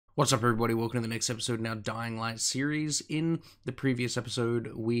What's up, everybody? Welcome to the next episode in our Dying Light series. In the previous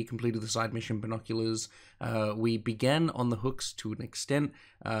episode, we completed the side mission Binoculars. We began on the hooks to an extent,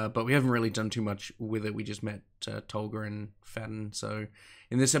 but we haven't really done too much with it. We just met Tolga and Fadden. So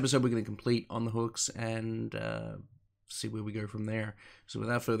in this episode, we're going to complete on the hooks and see where we go from there. So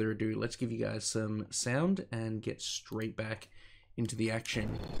without further ado, let's give you guys some sound and get straight back into the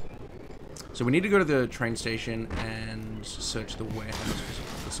action. So we need to go to the train station and search the warehouse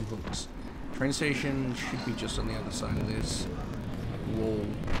for some hooks. Train station should be just on the other side of this wall,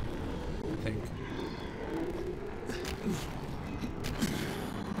 I think.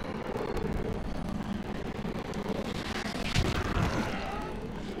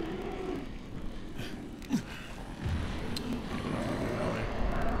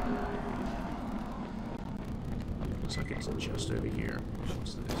 Looks like it's just over here.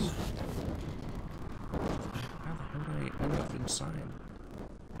 What's this? How the hell do I end up inside?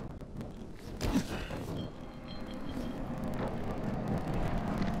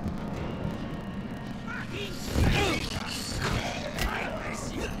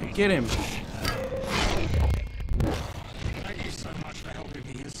 Get him! Thank you so much for helping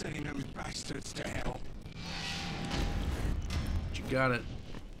me and sending those bastards to hell. You got it.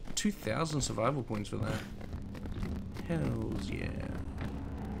 2,000 survival points for that. Hells yeah.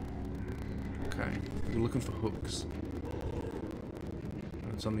 Okay, we're looking for hooks.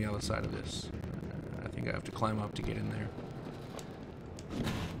 It's on the other side of this. I think I have to climb up to get in there.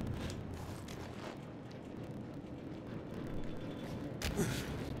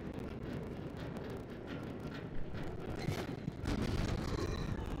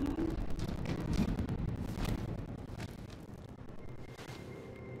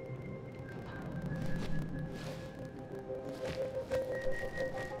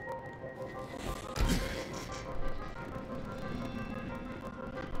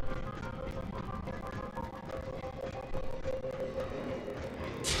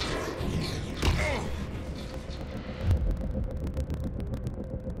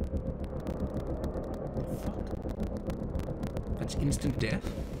 That's instant death?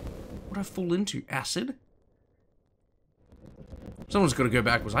 What did I fall into? Acid? Someone's got to go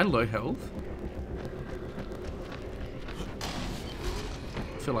back. Was I low health?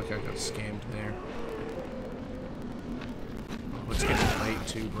 I feel like I got scammed there. Oh, it's getting late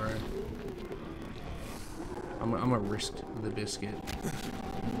too, bro. I'm gonna risk the biscuit.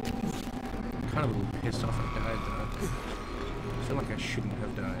 I'm kind of a little pissed off I died though. I feel like I shouldn't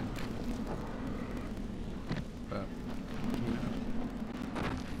have died. But, you know.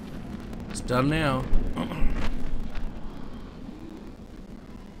 It's done now.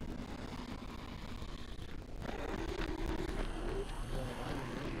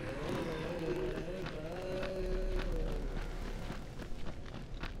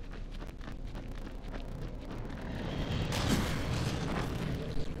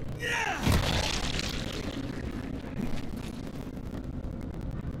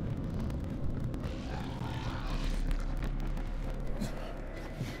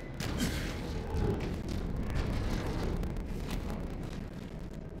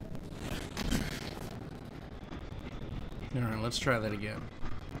 Alright, let's try that again.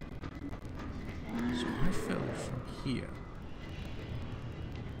 So I fell from here.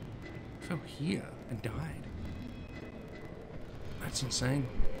 I fell here and died. That's insane.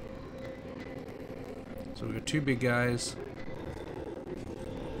 So we got two big guys,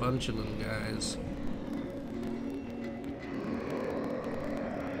 a bunch of little guys.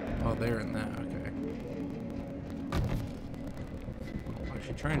 Oh, they're in that, okay. I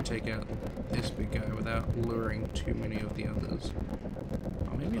should try and take out this big guy without luring too many of the others.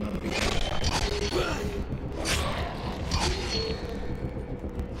 Oh, maybe not a big guy.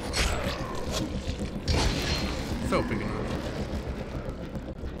 Felt big enough.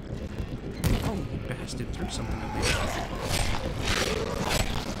 Oh, you bastard, threw something at me.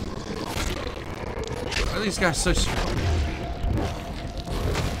 Why are these guys so strong?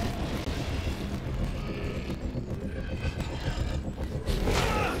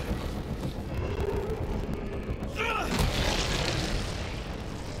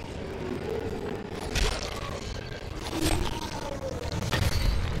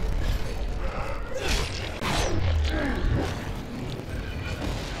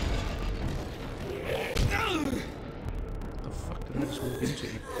 What the fuck did I just walk into?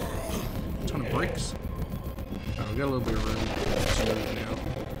 A ton of bricks. Oh,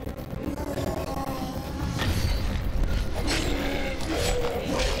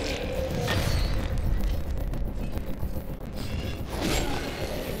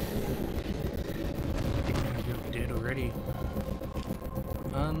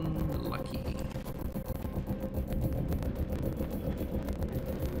 lucky.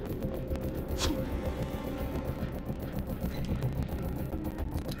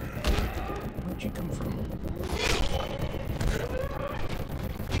 Where'd you come from?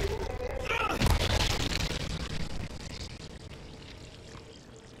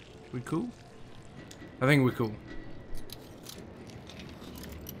 We cool? I think we're cool.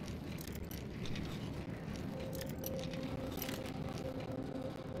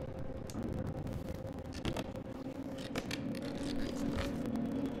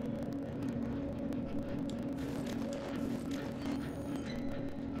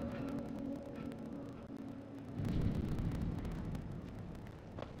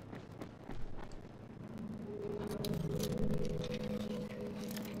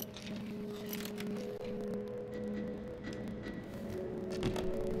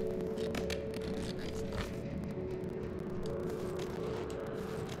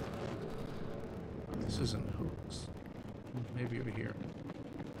 This isn't hooks. Maybe over here.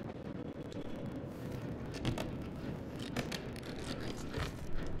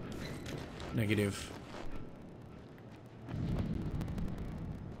 Negative.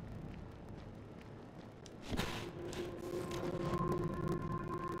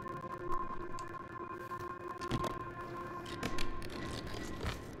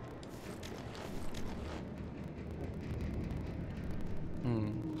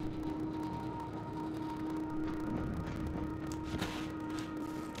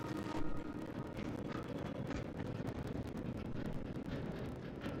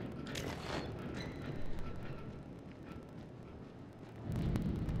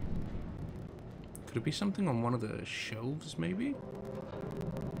 Could it be something on one of the shelves, maybe?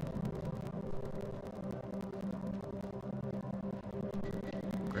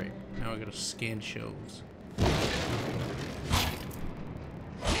 Great. Now I gotta scan shelves.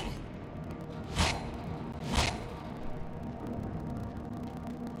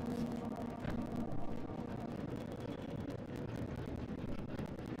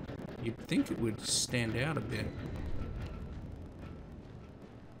 You'd think it would stand out a bit.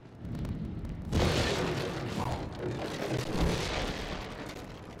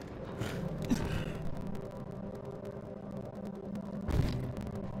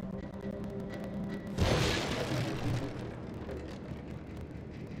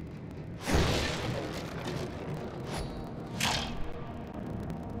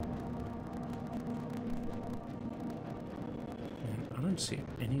 I don't see it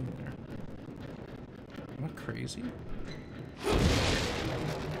anywhere. Am I crazy?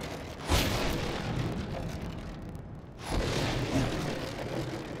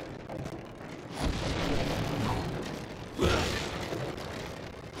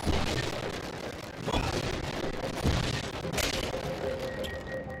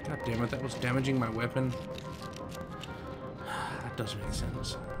 God damn it, that was damaging my weapon. That does make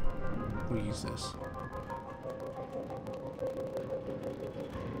sense. We'll use this.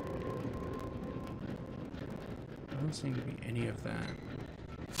 Doesn't seem to be any of that.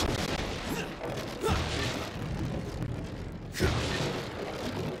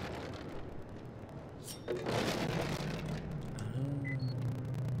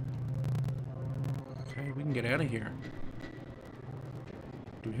 Okay, we can get out of here.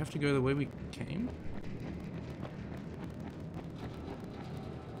 Do we have to go the way we came?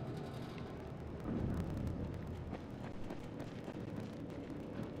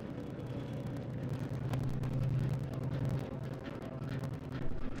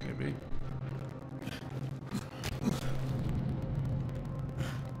 Maybe.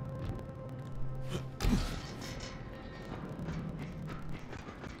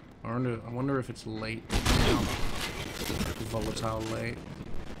 I wonder if it's late now. Volatile late.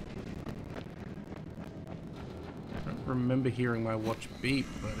 I don't remember hearing my watch beep,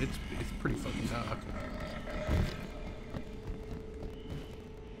 but it's pretty fucking dark.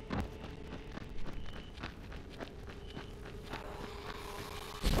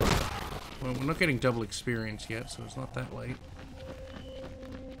 Well, we're not getting double experience yet, so it's not that late.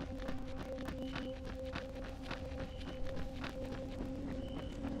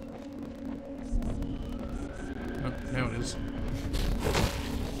 Oh, now it is.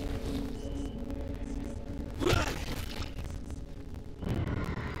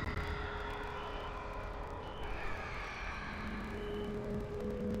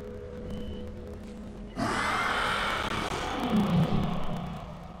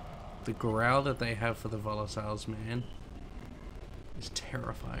 The growl that they have for the volatiles, man, is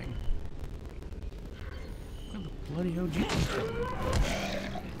terrifying. Where the bloody hell did you come from?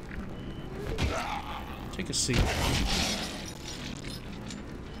 Take a seat.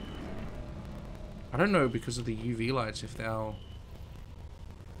 I don't know because of the UV lights if they'll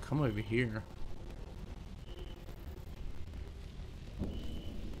come over here.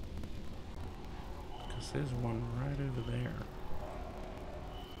 Because there's one right over there.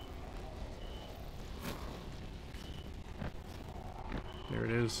 There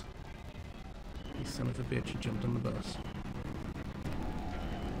it is. You son of a bitch, he jumped on the bus.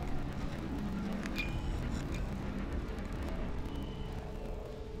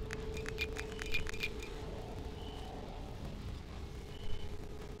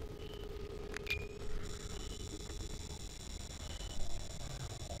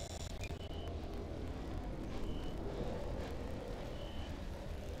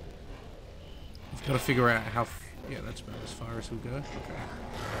 We've got to figure out how... Yeah, that's about as far as we'll go. Okay.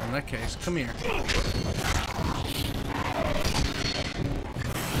 In that case, come here. I've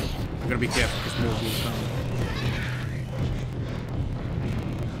got to be careful because more will come.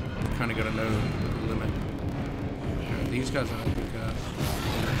 Kind of got to know the limit. These guys aren't be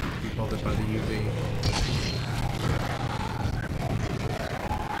bothered by the UV.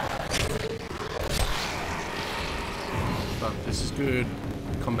 But this is good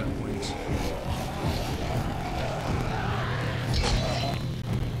combat points.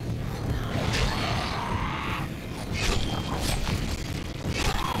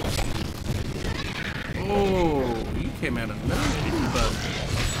 Oh, you came out of nowhere, didn't you, bud?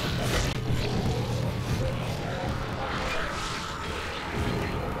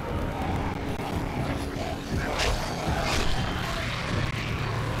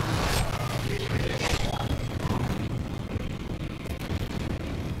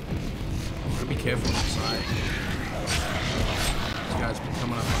 Gotta be careful on the side. These guys been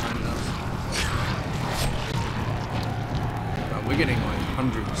coming up behind us. But we're getting like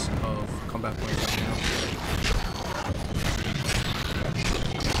hundreds of combat points right now.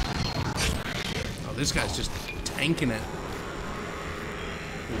 Oh, this guy's just tanking it.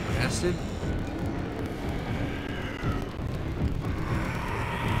 Little bastard.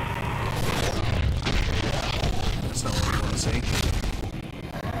 That's not what we want to see.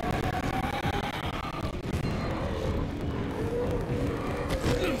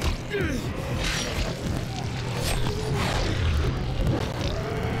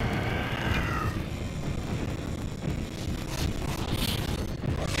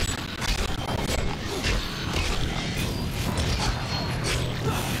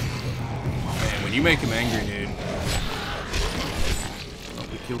 You make him angry, dude. Oh,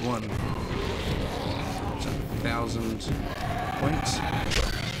 we killed one. It's 1,000 points.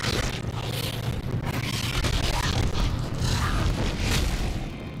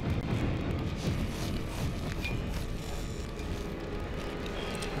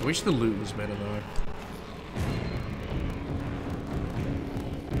 I wish the loot was better though.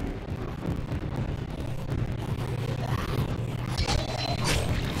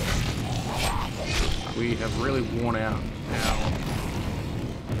 We have really worn out our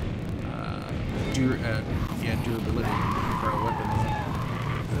durability for our weapons.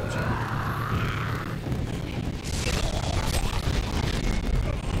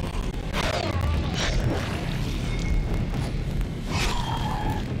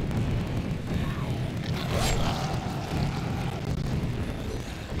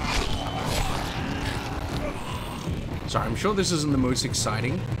 Sorry, I'm sure this isn't the most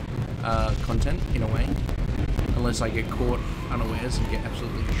exciting content in a way, unless I get caught unawares and get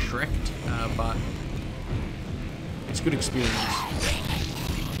absolutely shreked, but it's good experience.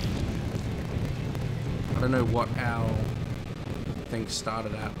 I don't know what our thing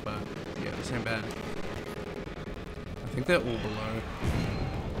started at, but yeah, this ain't bad. I think they're all below.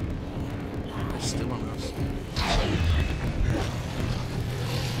 They're still on us.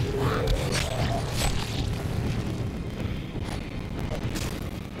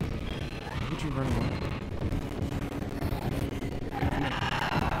 You run away.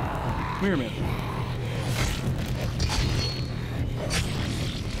 Come here a minute.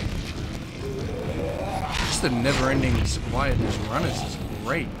 Just the never-ending supply of these runners is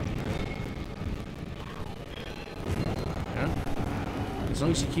great. Yeah? As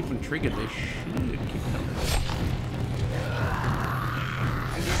long as you keep them triggered, they should keep coming.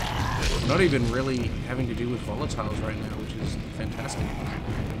 I'm not even really having to deal with volatiles right now, which is fantastic.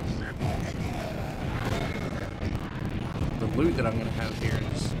 The loot that I'm going to have here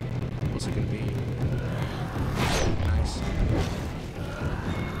is also going to be nice.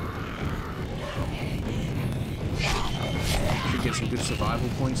 Should get some good survival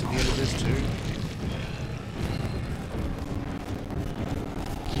points at the end of this too.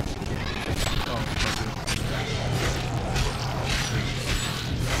 Oh,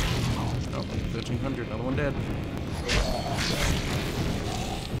 1400, another one dead.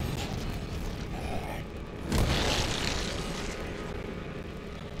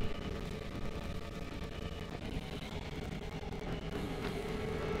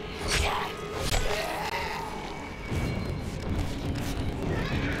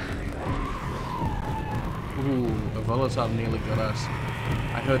 Ooh, a Volotov nearly got us.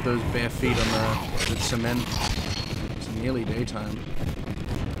 I heard those bare feet on the cement. It's nearly daytime.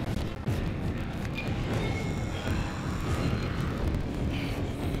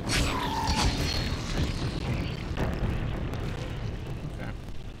 Okay.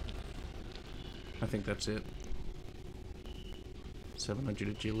 I think that's it. 700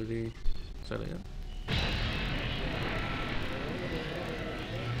 agility. Is that it?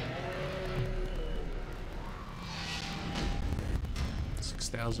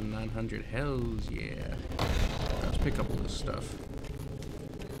 6,900. Hells yeah. Let's pick up all this stuff.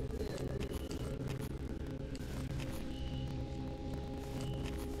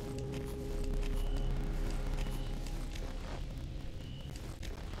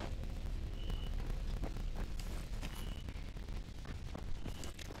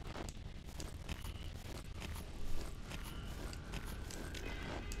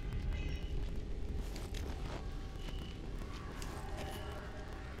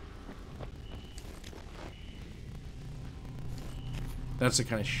 That's the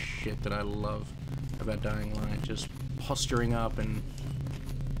kind of shit that I love about Dying Light. Just posturing up and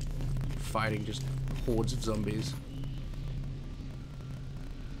fighting just hordes of zombies.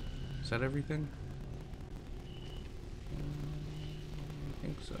 Is that everything? I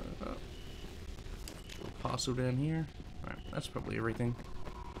think so. Oh. Parcel down here. Alright, that's probably everything.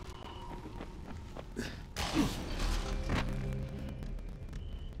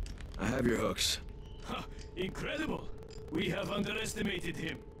 I have your hooks. Ha, incredible! We have underestimated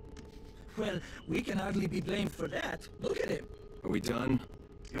him. Well, we can hardly be blamed for that. Look at him. Are we done?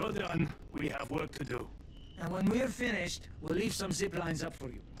 You're done. We have work to do. And when we're finished, we'll leave some zip lines up for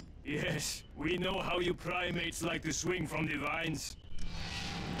you. Yes, we know how you primates like to swing from the vines.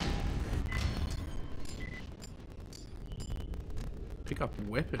 Pick up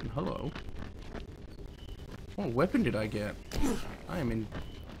weapon. Hello. What weapon did I get? I am in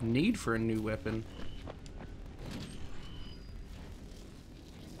need for a new weapon.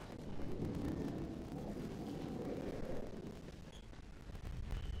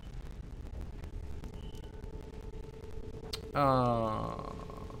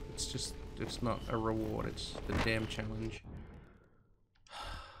 It's not a reward, it's the damn challenge.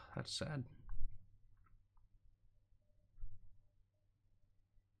 That's sad.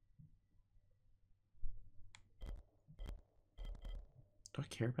 Do I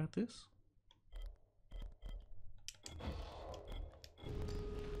care about this?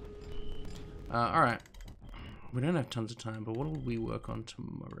 Alright. We don't have tons of time, but what will we work on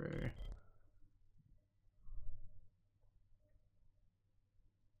tomorrow?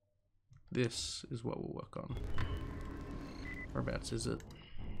 This is what we'll work on. Whereabouts is it?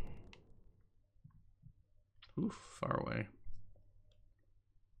 Oof, far away.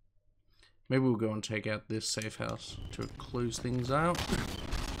 Maybe we'll go and take out this safe house to close things out.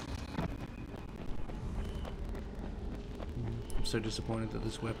 I'm so disappointed that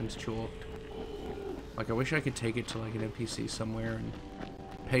this weapon's chalked. Like, I wish I could take it to like an NPC somewhere and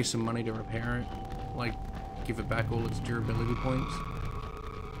pay some money to repair it. Like, give it back all its durability points.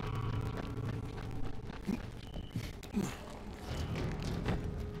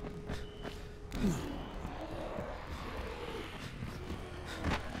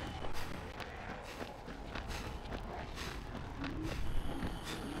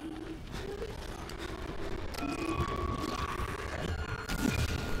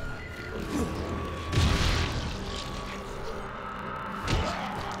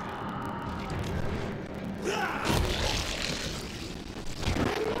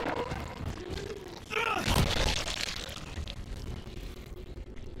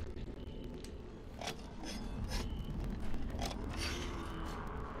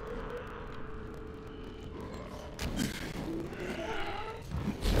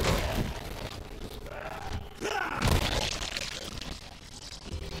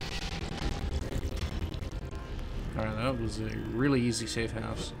 Alright, that was a really easy safe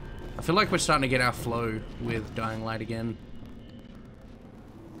house. I feel like we're starting to get our flow with Dying Light again.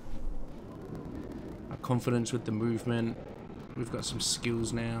 Our confidence with the movement. We've got some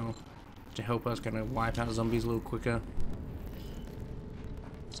skills now to help us kind of wipe out zombies a little quicker.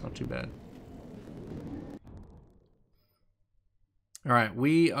 It's not too bad. All right,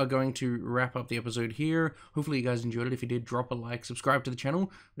 we are going to wrap up the episode here. Hopefully you guys enjoyed it. If you did, drop a like, subscribe to the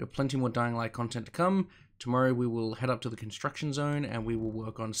channel. We have plenty more Dying Light content to come. Tomorrow we will head up to the construction zone and we will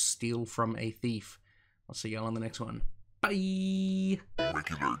work on Steal from a Thief. I'll see y'all on the next one. Bye!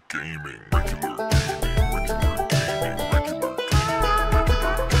 Regular gaming.